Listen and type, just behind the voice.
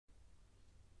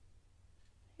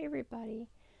Hey everybody.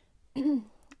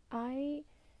 I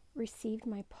received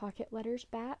my pocket letters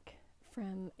back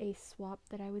from a swap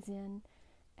that I was in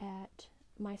at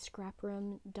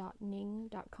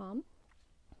myscraproom.ning.com,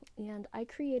 and I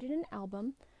created an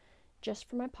album just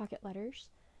for my pocket letters.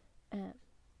 Uh,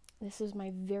 this is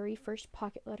my very first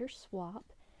pocket letter swap,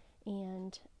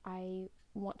 and I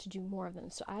want to do more of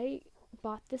them. So I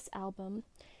bought this album.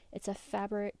 It's a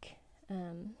fabric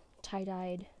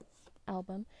tie-dyed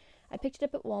album. I picked it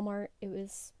up at Walmart. It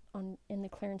was in the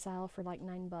clearance aisle for like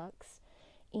 $9,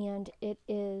 and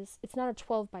it's not a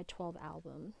 12 by 12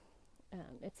 album.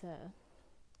 It's a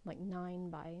like 9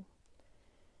 by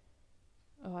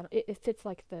it fits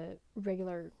like the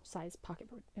regular size pocket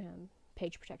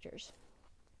page protectors.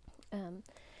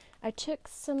 I took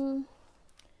some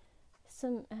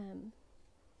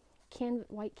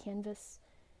white canvas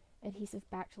adhesive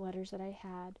backed letters that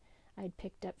I'd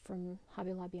picked up from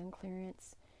Hobby Lobby on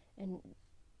clearance, and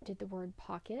did the word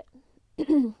pocket.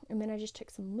 And then I just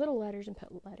took some little letters and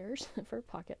put letters for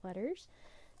pocket letters.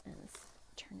 And let's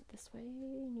turn it this way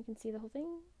and you can see the whole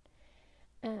thing.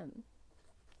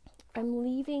 I'm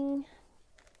leaving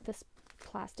this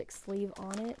plastic sleeve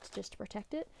on it just to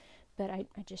protect it, but I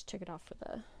just took it off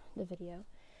for the video.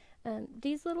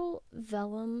 These little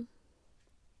vellum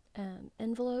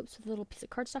envelopes with a little piece of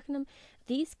cardstock in them,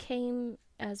 these came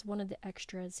as one of the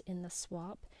extras in the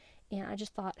swap, and I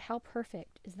just thought, how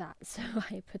perfect is that? So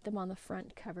I put them on the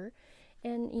front cover,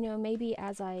 and maybe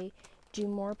as I do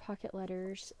more pocket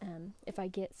letters, if I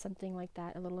get something like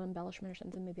that, a little embellishment or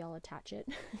something, maybe I'll attach it.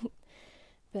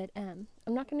 But I'm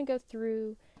not going to go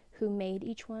through who made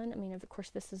each one. I mean, of course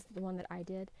this is the one that I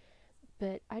did,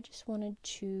 but I just wanted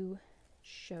to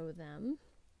show them.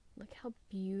 Look how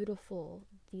beautiful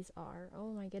these are.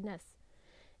 Oh my goodness.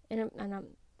 And I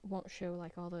won't show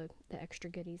like all the extra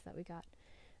goodies that we got,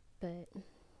 but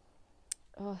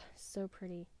oh, so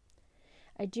pretty.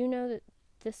 I do know that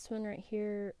this one right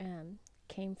here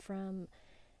came from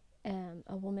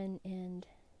a woman in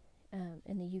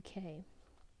the UK.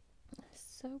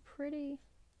 So pretty.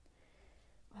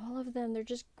 All of them, they're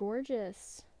just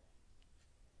gorgeous.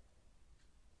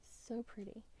 So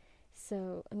pretty.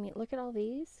 So, I mean, look at all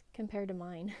these compared to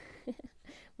mine.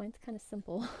 Mine's kind of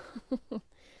simple.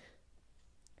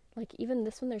 Like, even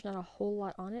this one, there's not a whole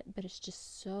lot on it, but it's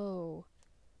just so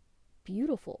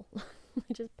beautiful.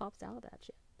 It just pops out at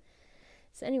you.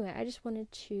 So anyway, I just wanted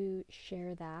to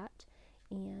share that,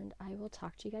 and I will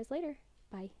talk to you guys later.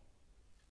 Bye.